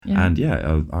And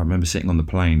I remember sitting on the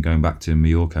plane going back to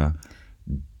Mallorca,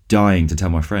 dying to tell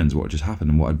my friends what had just happened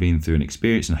and what I'd been through and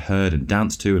experienced and heard and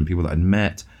danced to and people that I'd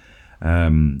met.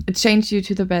 It changed you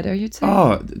to the better, you'd say?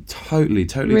 Oh, totally.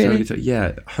 Really?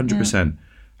 Yeah, 100%.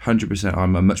 100%.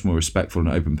 I'm a much more respectful and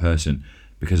open person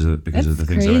because of the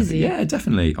things I went through. Yeah,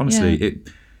 definitely. Honestly,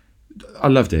 I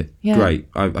loved it. Yeah. Great.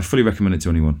 I fully recommend it to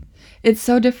anyone. It's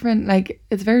so different. Like,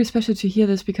 it's very special to hear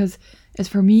this because, as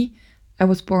for me, I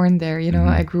was born there,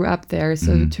 I grew up there.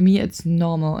 So to me, it's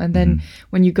normal. And then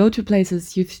when you go to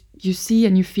places, you see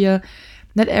and you feel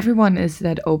not everyone is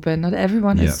that open. Not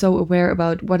everyone is so aware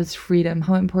about what is freedom,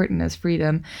 how important is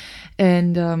freedom.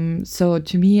 And so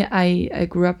to me, I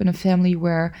grew up in a family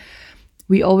where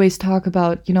we always talk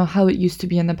about, how it used to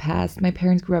be in the past. My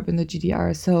parents grew up in the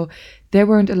GDR, so they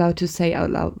weren't allowed to say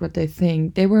out loud what they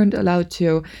think. They weren't allowed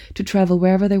to travel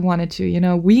wherever they wanted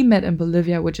to. We met in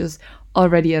Bolivia, which is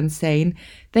already insane.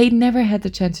 They never had the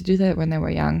chance to do that when they were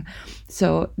young.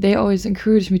 So they always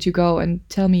encouraged me to go and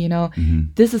tell me,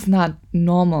 this is not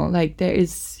normal. Like, there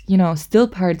is, still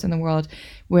parts in the world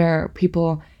where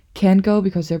people can't go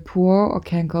because they're poor or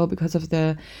can't go because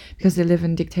they live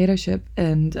in dictatorship.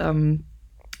 And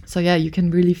so yeah, you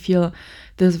can really feel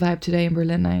this vibe today in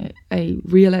Berlin. I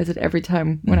realize it every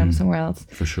time when I'm somewhere else.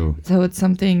 For sure. So it's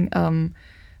something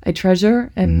I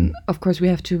treasure, and of course we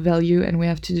have to value, and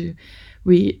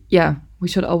we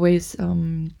should always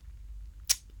kind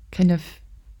of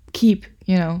keep,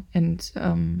 and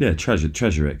treasure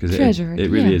it, because it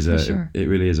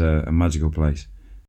really is a magical place.